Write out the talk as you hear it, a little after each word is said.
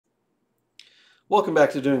Welcome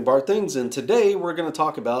back to Doing Bart Things, and today we're going to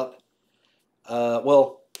talk about,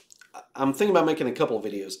 well, I'm thinking about making a couple of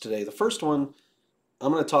videos today. The first one,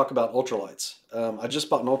 I'm going to talk about ultralights. I just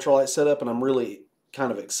bought an ultralight setup, and I'm really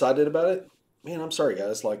kind of excited about it. Man, I'm sorry,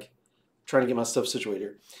 guys, like, trying to get my stuff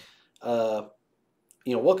situated here.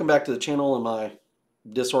 Welcome back to the channel in my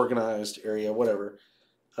disorganized area, whatever.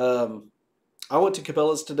 I went to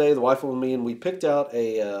Cabela's today, the wife went with me, and we picked out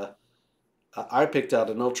I picked out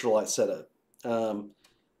an ultralight setup.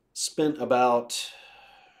 Spent about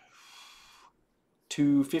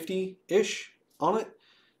 $250-ish on it.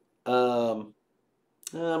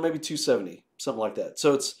 Maybe 270, something like that.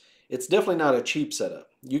 So it's definitely not a cheap setup.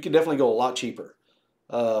 You can definitely go a lot cheaper,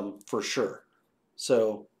 for sure.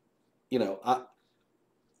 So, I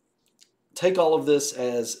take all of this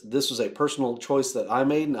as this was a personal choice that I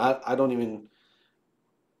made, and I don't even,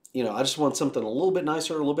 I just want something a little bit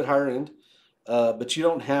nicer, a little bit higher end. But you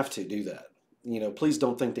don't have to do that. Please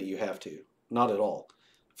don't think that you have to. Not at all.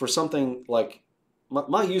 For something like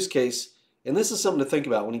my use case, and this is something to think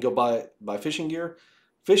about when you go buy fishing gear.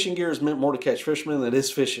 Fishing gear is meant more to catch fishermen than it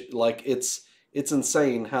is fish. Like it's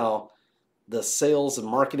insane how the sales and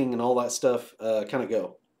marketing and all that stuff kind of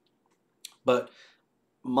go. But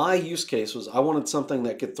my use case was I wanted something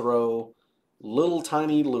that could throw little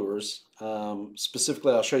tiny lures.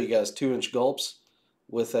 Specifically, I'll show you guys 2-inch gulps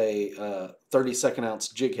with a 32nd ounce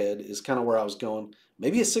jig head is kind of where I was going.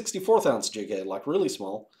 Maybe a 64th ounce jig head, like really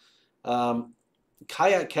small.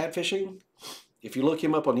 Kayak catfishing, if you look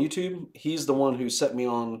him up on YouTube, he's the one who set me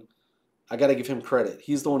on, I got to give him credit.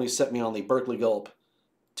 He's the one who set me on the Berkeley Gulp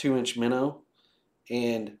 2-inch minnow.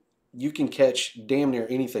 And you can catch damn near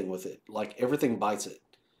anything with it. Like everything bites it.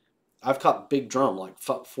 I've caught big drum, like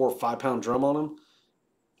 4 or 5 pound drum on them.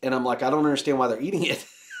 And I'm like, I don't understand why they're eating it.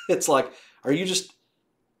 It's like, are you just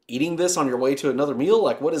eating this on your way to another meal?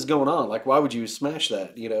 Like, what is going on? Like, why would you smash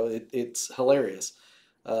that? It's hilarious.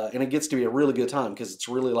 And it gets to be a really good time because it's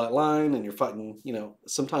really light line and you're fighting,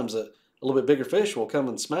 sometimes a little bit bigger fish will come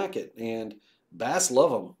and smack it. And bass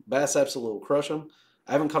love them. Bass absolutely will crush them.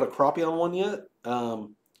 I haven't caught a crappie on one yet,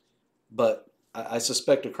 but I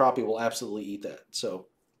suspect a crappie will absolutely eat that. So,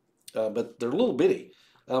 but they're a little bitty,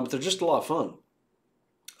 but they're just a lot of fun.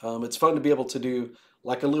 It's fun to be able to do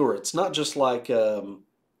like a lure. It's not just like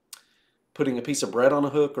putting a piece of bread on a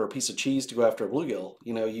hook or a piece of cheese to go after a bluegill.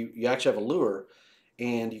 You actually have a lure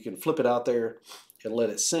and you can flip it out there and let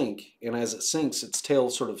it sink. And as it sinks, its tail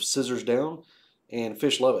sort of scissors down and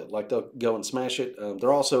fish love it. Like they'll go and smash it.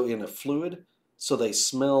 They're also in a fluid, so they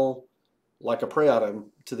smell like a prey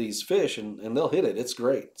item to these fish and they'll hit it. It's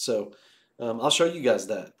great. So I'll show you guys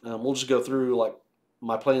that. We'll just go through like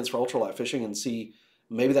my plans for ultralight fishing and see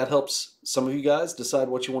maybe that helps some of you guys decide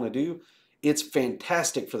what you want to do. It's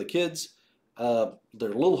fantastic for the kids. They're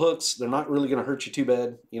little hooks. They're not really going to hurt you too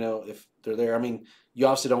bad, if they're there. I mean, you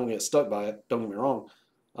obviously don't get stuck by it. Don't get me wrong.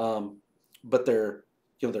 But they're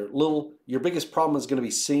little. Your biggest problem is going to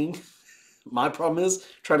be seeing. My problem is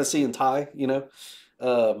trying to see and tie,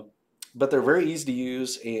 but they're very easy to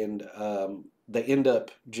use and they end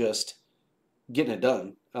up just getting it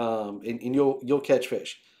done. And you'll catch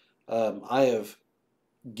fish. I've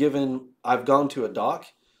gone to a dock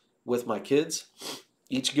with my kids,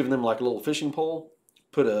 each giving them like a little fishing pole,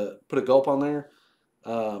 put a gulp on there,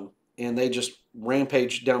 and they just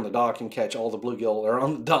rampage down the dock and catch all the bluegill that are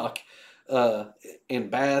on the dock,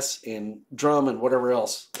 and bass and drum and whatever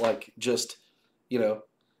else. Like just,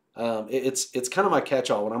 it's kind of my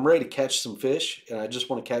catch-all when I'm ready to catch some fish and I just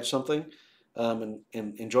want to catch something, and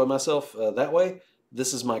enjoy myself that way.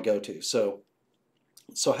 This is my go-to. So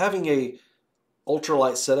having a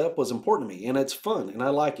ultralight setup was important to me, and it's fun, and I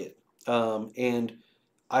like it. And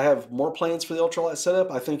I have more plans for the ultralight setup.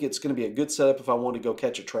 I think it's going to be a good setup if I want to go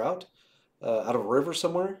catch a trout out of a river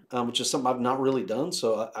somewhere, which is something I've not really done,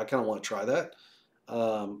 so I kind of want to try that.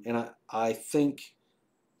 And I think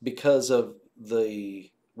because of the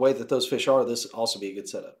way that those fish are, this will also be a good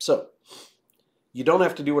setup. So you don't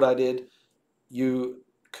have to do what I did. You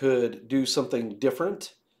could do something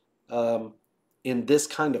different in this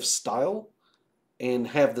kind of style and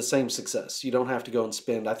have the same success. You don't have to go and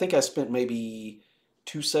spend. I think I spent maybe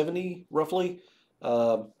 $270 roughly.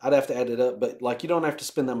 I'd have to add it up, but like you don't have to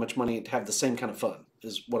spend that much money to have the same kind of fun,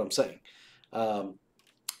 is what I'm saying.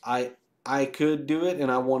 I could do it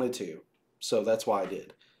and I wanted to, so that's why I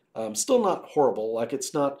did. Still not horrible. Like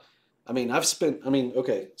it's not. I mean,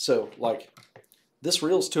 okay, so like this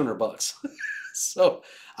reel's $200, so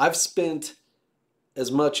I've spent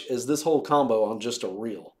as much as this whole combo on just a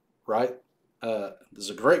reel, right? This is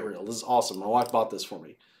a great reel. This is awesome. My wife bought this for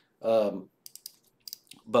me.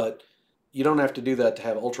 But you don't have to do that to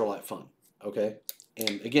have ultralight fun. Okay,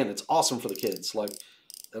 and again, it's awesome for the kids. Like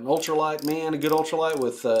an ultralight, man, a good ultralight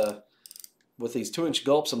with these 2-inch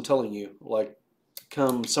gulps. I'm telling you, like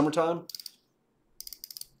come summertime,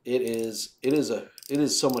 it is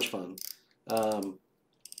so much fun. Um,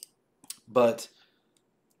 but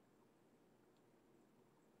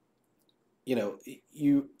you know,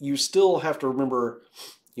 you still have to remember,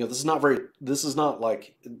 you know, this is not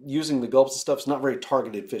like using the gulps and stuff. It's not very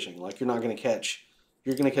targeted fishing. Like you're going to catch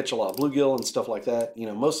a lot of bluegill and stuff like that. You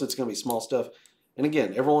know, most of it's going to be small stuff. And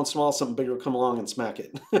again, every once in a while, something bigger will come along and smack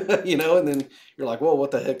it, you know, and then you're like, whoa,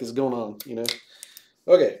 what the heck is going on, you know?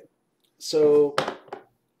 Okay, so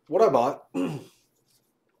what I bought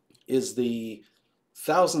is the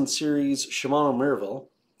 1000 series Shimano Miravel.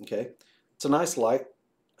 Okay, it's a nice light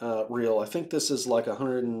reel. I think this is like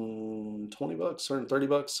 120 bucks, 130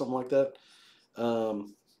 bucks, something like that.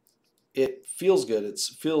 It feels good. It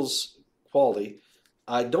feels quality.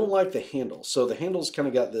 I don't like the handle. So the handle's kind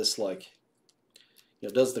of got this like, you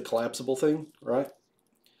know, does the collapsible thing, right?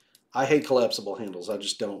 I hate collapsible handles. I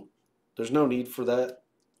just don't. There's no need for that,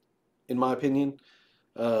 in my opinion.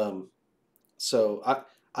 Um, so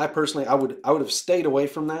I personally, I would have stayed away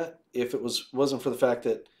from that if it wasn't for the fact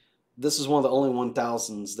that this is one of the only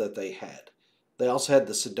 1000s that they had. They also had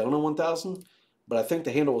the Sedona 1000, but I think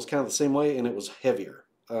the handle was kind of the same way, and it was heavier,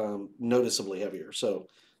 noticeably heavier. So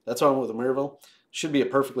that's why I went with the Miravel. Should be a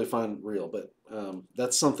perfectly fine reel, but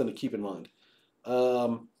that's something to keep in mind.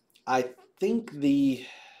 I think the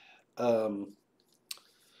um,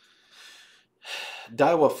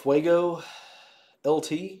 Daiwa Fuego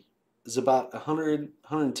LT is about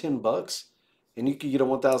 110 bucks, and you could get a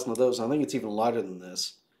 1000 of those. I think it's even lighter than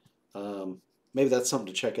this. Maybe that's something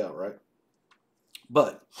to check out, right?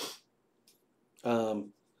 But um,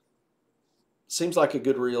 seems like a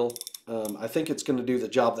good reel. I think it's going to do the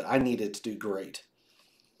job that I needed to do great.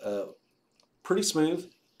 Pretty smooth,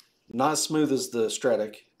 not as smooth as the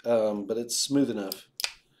Stratic, but it's smooth enough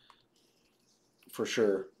for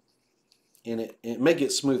sure. And it may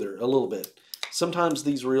get smoother a little bit. Sometimes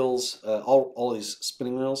these reels, all these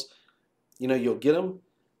spinning reels, you know, you'll get them,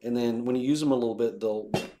 and then when you use them a little bit,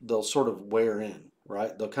 they'll sort of wear in,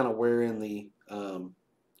 right? They'll kind of wear in the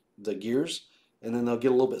gears, and then they'll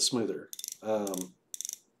get a little bit smoother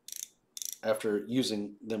after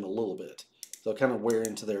using them a little bit. They'll kind of wear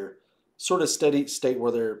into their sort of steady state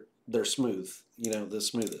where they're smooth, you know, the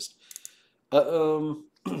smoothest.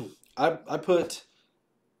 I put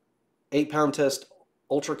 8-pound test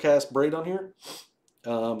Ultracast braid on here.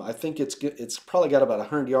 I think it's probably got about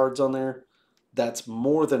 100 yards on there. That's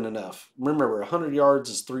more than enough. Remember, 100 yards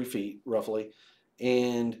is 3 feet roughly,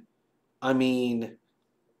 and I mean,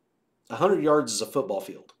 100 yards is a football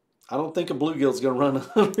field. I don't think a bluegill is going to run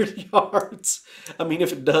 100 yards. I mean,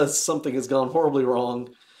 if it does, something has gone horribly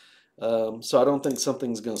wrong. So I don't think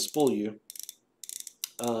something's going to spool you.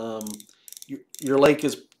 Your lake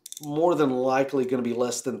is more than likely going to be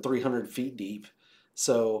less than 300 feet deep.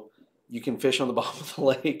 So you can fish on the bottom of the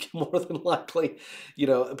lake more than likely. You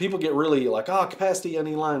know, people get really like, oh, capacity,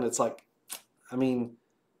 any line. It's like, I mean,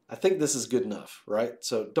 I think this is good enough, right?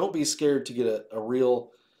 So don't be scared to get a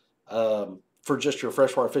reel for just your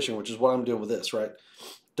freshwater fishing, which is what I'm doing with this, right?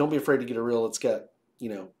 Don't be afraid to get a reel that's got, you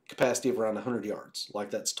know, capacity of around 100 yards.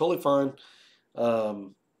 Like, that's totally fine.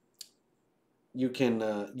 You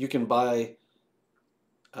can buy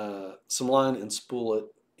some line and spool it,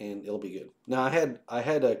 and it'll be good. Now I had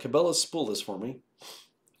a Cabela spool this for me.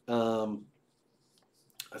 I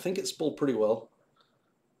think it spooled pretty well.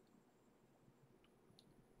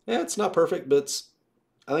 Yeah, it's not perfect, but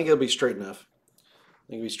I think it'll be straight enough. I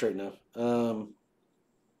think it'll be straight enough.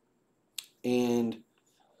 And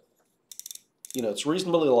you know, it's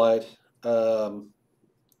reasonably light.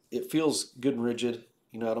 It feels good and rigid.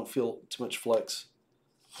 You know, I don't feel too much flex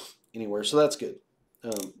anywhere, so that's good.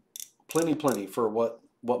 Plenty for what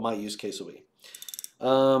my use case will be.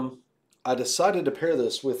 I decided to pair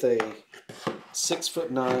this with a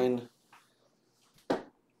 6'9".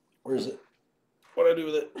 Where is it? What do I do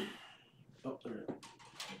with it? Oh, there.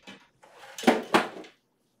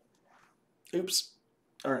 Oops.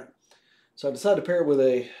 All right. So I decided to pair it with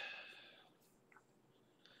a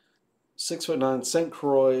 6'9"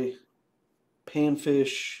 StCroix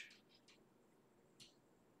panfish,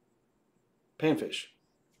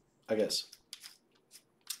 I guess.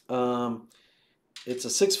 It's a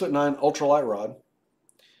 6'9" ultralight rod.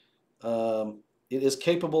 It is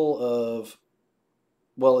capable of,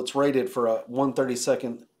 well, it's rated for a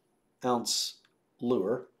 1/32 ounce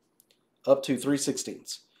lure, up to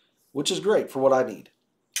 3/16, which is great for what I need.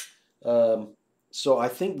 So I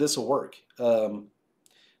think this will work.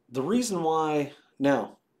 The reason why,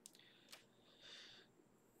 now,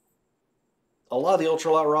 a lot of the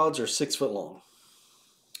ultralight rods are 6 foot long.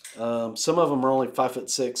 Some of them are only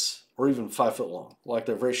 5'6" or even 5 foot long, like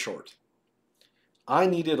they're very short. I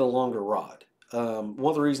needed a longer rod. One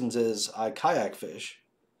of the reasons is I kayak fish,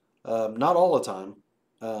 not all the time,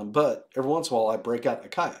 but every once in a while I break out a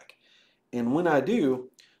kayak. And when I do,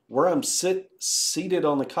 where I'm seated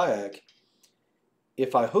on the kayak,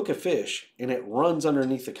 if I hook a fish and it runs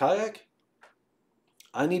underneath the kayak,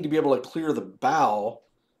 I need to be able to clear the bow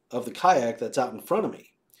of the kayak that's out in front of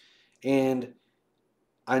me. And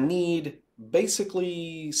I need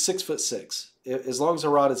basically 6'6". As long as the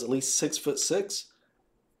rod is at least 6'6",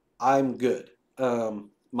 I'm good.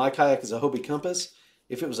 My kayak is a Hobie Compass.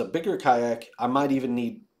 If it was a bigger kayak, I might even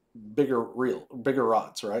need bigger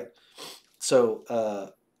rods, right?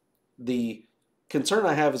 So the concern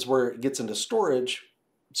I have is where it gets into storage.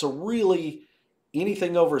 So really,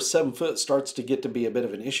 anything over 7 foot starts to get to be a bit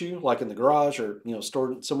of an issue, like in the garage or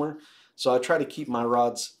stored somewhere. So I try to keep my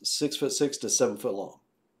rods 6'6" to 7 foot long.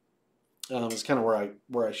 It's kind of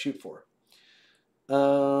where I shoot for.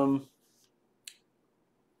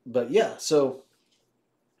 But yeah, so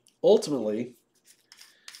ultimately,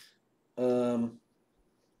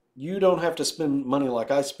 you don't have to spend money like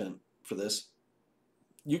I spent for this.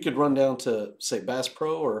 You could run down to, say, Bass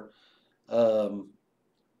Pro or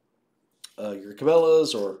your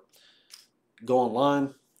Cabela's, or go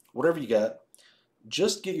online, whatever you got.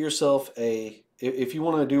 Just get yourself if you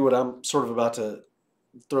want to do what I'm sort of about to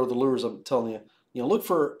throw the lures I'm telling you, look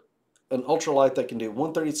for an ultralight that can do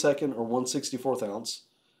 1/32 or 1/64 ounce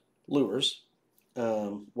lures.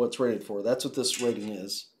 What's rated for. That's what this rating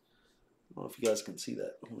is. I don't know if you guys can see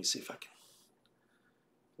that. Let me see if I can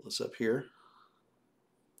pull this up here.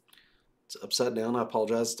 It's upside down. I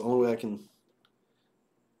apologize. It's the only way I can.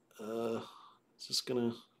 It's just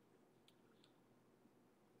gonna.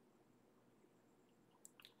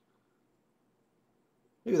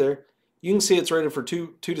 Maybe there. You can see it's rated for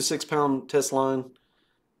 2 to 6 pound test line.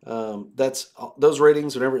 That's those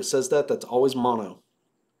ratings. Whenever it says that, that's always mono.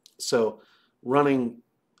 So running,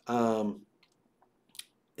 and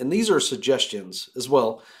these are suggestions as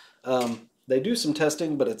well. They do some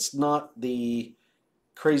testing, but it's not the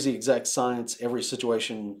crazy exact science every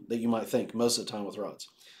situation that you might think most of the time with rods.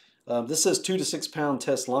 This says 2 to 6 pound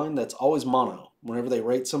test line. That's always mono. Whenever they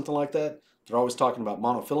rate something like that, they're always talking about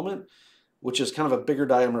monofilament, which is kind of a bigger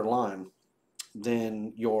diameter line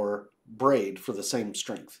than your braid for the same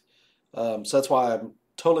strength. So that's why I'm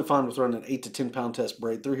totally fine with running an 8 to 10 pound test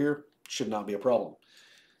braid through here. Should not be a problem.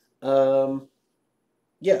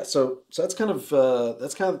 Yeah, so that's kind of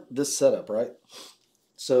this setup, right?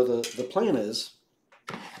 So the plan is,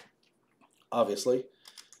 obviously,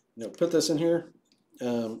 put this in here,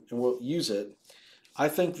 and we'll use it. I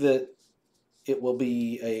think that it will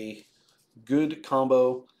be a good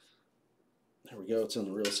combo. There we go. It's in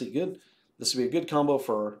the real seat. Good. This would be a good combo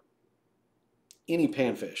for any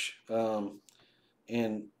panfish,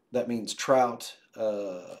 and that means trout.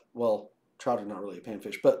 Well, trout are not really a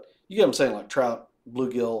panfish, but you get what I'm saying, like trout,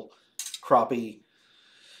 bluegill, crappie.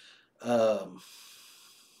 I'll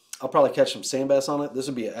probably catch some sand bass on it. This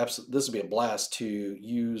would be a blast to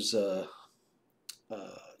use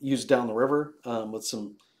down the river with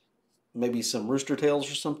maybe some rooster tails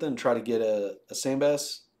or something, and try to get a sand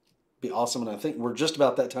bass. Be awesome. And I think we're just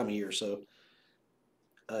about that time of year, so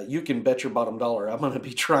you can bet your bottom dollar I'm going to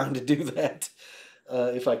be trying to do that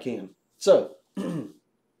if I can. So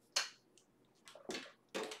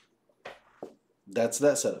that's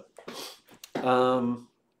that setup.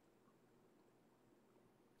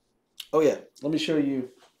 Oh yeah, let me show you.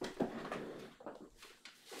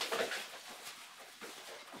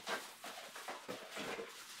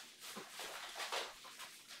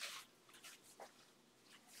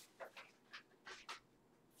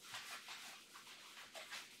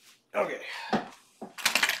 Okay.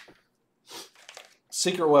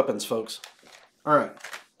 Secret weapons, folks. All right.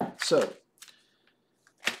 So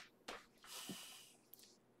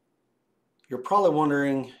you're probably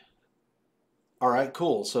wondering, all right,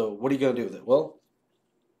 cool. So what are you going to do with it? Well,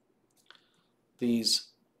 these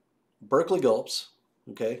Berkeley gulps,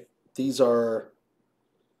 okay, these are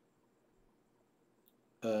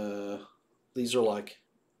like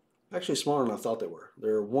actually smaller than I thought they were.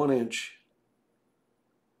 They're 1 inch,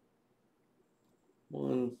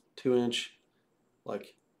 1, 2 inch,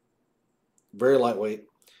 like very lightweight.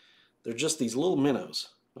 They're just these little minnows,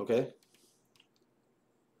 okay?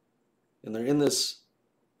 And they're in this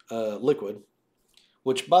liquid,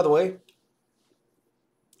 which, by the way,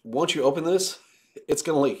 once you open this, it's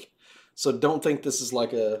going to leak. So don't think this is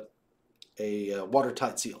like a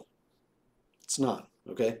watertight seal. It's not,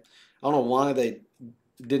 okay? I don't know why they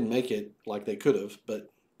didn't make it like they could have, but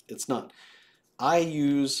it's not. I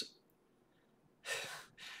use,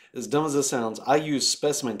 as dumb as this sounds, I use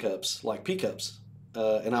specimen cups, like pea cups,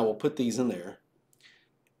 and I will put these in there,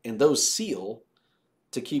 and those seal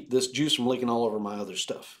to keep this juice from leaking all over my other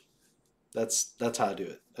stuff. That's how I do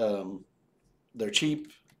it. They're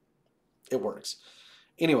cheap. It works.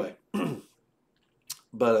 Anyway,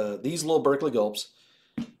 but these little Berkeley gulps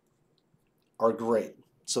are great.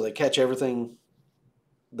 So they catch everything.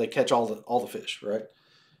 They catch all the fish, right?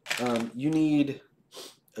 You need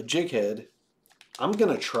a jig head. I'm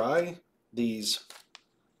gonna try these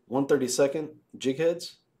 1/32 jig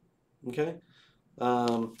heads. Okay.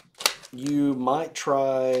 You might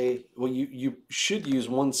try. Well, you should use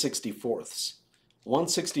 1/64.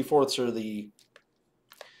 1/64 are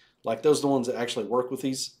those are the ones that actually work with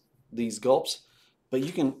these gulps. But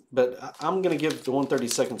you can. But I'm gonna give the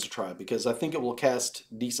 1/32 a try because I think it will cast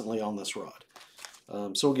decently on this rod.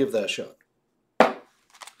 So we'll give that a shot.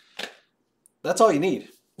 That's all you need.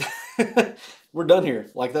 We're done here.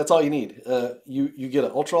 Like, that's all you need. You get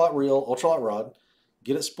an ultralight reel, ultralight rod,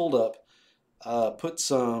 get it spooled up, put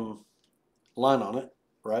some line on it,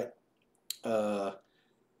 right?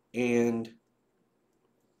 And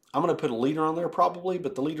I'm going to put a leader on there probably,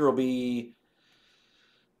 but the leader will be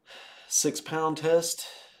 6-pound test,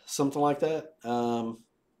 something like that. And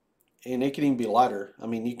it can even be lighter. I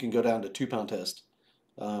mean, you can go down to 2-pound test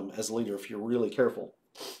as a leader if you're really careful.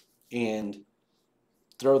 And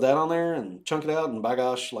throw that on there and chunk it out, and by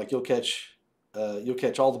gosh, like you'll catch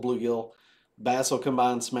all the bluegill. Bass will come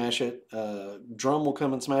by and smash it. Drum will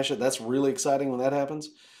come and smash it. That's really exciting when that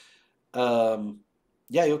happens.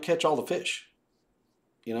 Yeah, you'll catch all the fish.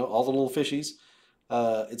 You know, all the little fishies.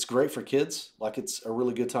 It's great for kids. Like, it's a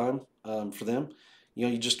really good time for them. You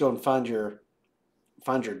know, you just go and find your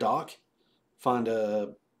dock, find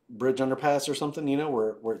a bridge underpass or something. You know,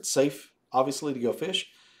 where it's safe, obviously, to go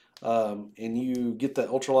fish. And you get that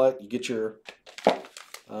ultralight, you get your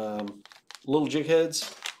little jig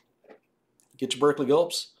heads, get your Berkeley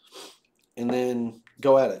gulps, and then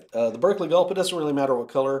go at it. The Berkeley gulp, it doesn't really matter what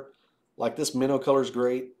color. Like, this minnow color is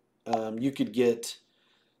great. You could get,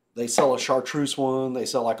 they sell a chartreuse one, they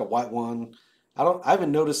sell like a white one. I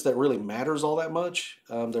haven't noticed that really matters all that much.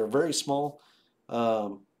 They're very small.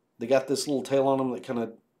 They got this little tail on them that kind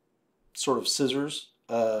of sort of scissors,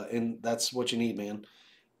 and that's what you need, man.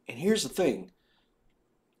 And here's the thing.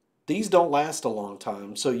 These don't last a long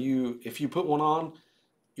time. So if you put one on,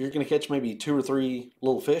 you're going to catch maybe 2 or 3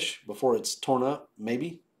 little fish before it's torn up,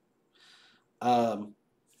 maybe. But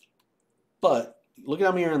look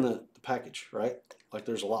down here in the package, right? Like,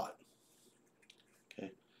 there's a lot. Okay.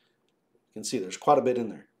 You can see there's quite a bit in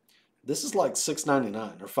there. This is like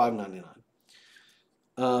 $6.99 or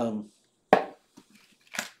 $5.99.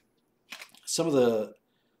 Some of the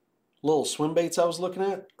little swim baits I was looking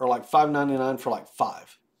at are like $5.99 for like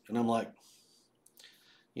 5. And I'm like,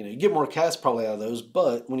 you know, you get more cast probably out of those,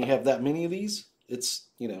 but when you have that many of these, it's,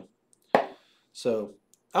 you know. So,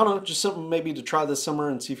 I don't know, just something maybe to try this summer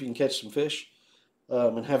and see if you can catch some fish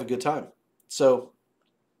and have a good time. So,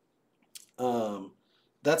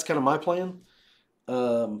 that's kind of my plan.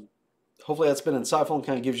 Hopefully that's been insightful and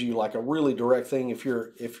kind of gives you like a really direct thing.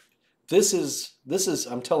 If this is,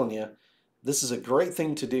 I'm telling you, this is a great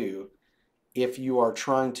thing to do if you are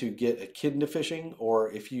trying to get a kid into fishing,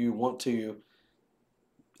 or if you want to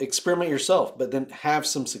experiment yourself, but then have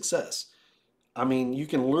some success. I mean, you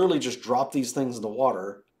can literally just drop these things in the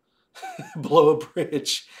water, blow a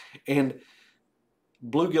bridge, and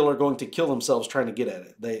bluegill are going to kill themselves trying to get at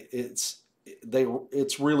it. It's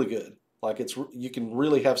really good. Like, you can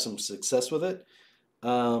really have some success with it.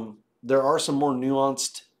 There are some more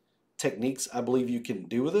nuanced techniques I believe you can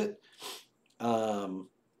do with it.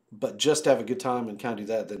 But just to have a good time and kind of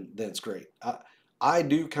do that, then it's great. I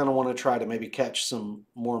do kind of want to try to maybe catch some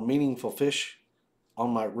more meaningful fish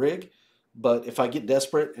on my rig, but if I get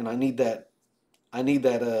desperate and I need that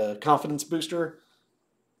confidence booster,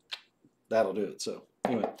 that'll do it. So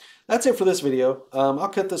anyway, that's it for this video. I'll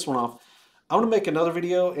cut this one off. I'm going to make another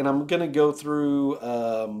video, and I'm going to go through,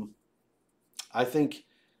 I think,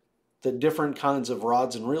 the different kinds of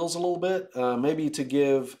rods and reels a little bit, maybe to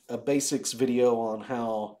give a basics video on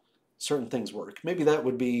how certain things work. Maybe that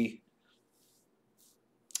would be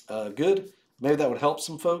good. Maybe that would help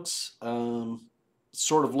some folks,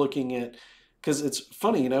 sort of looking at, because it's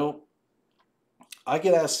funny, you know, I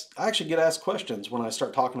actually get asked questions when I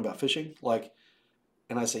start talking about fishing, like,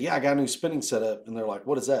 and I say, yeah, I got a new spinning setup, and they're like,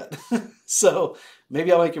 what is that? So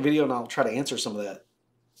maybe I'll make a video and I'll try to answer some of that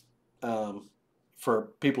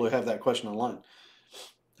for people who have that question online.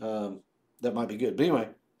 That might be good. But anyway,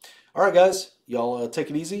 All right, guys, y'all take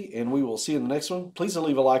it easy, and we will see you in the next one. Please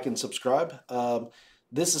leave a like and subscribe.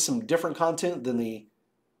 This is some different content than the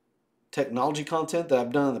technology content that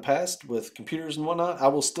I've done in the past with computers and whatnot. I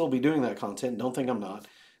will still be doing that content. Don't think I'm not.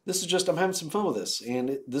 This is just I'm having some fun with this,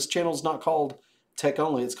 and this channel is not called Tech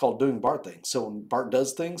Only. It's called Doing Bart Things. So when Bart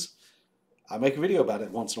does things, I make a video about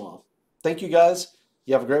it once in a while. Thank you, guys.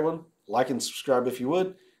 You have a great one. Like and subscribe if you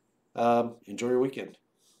would. Enjoy your weekend.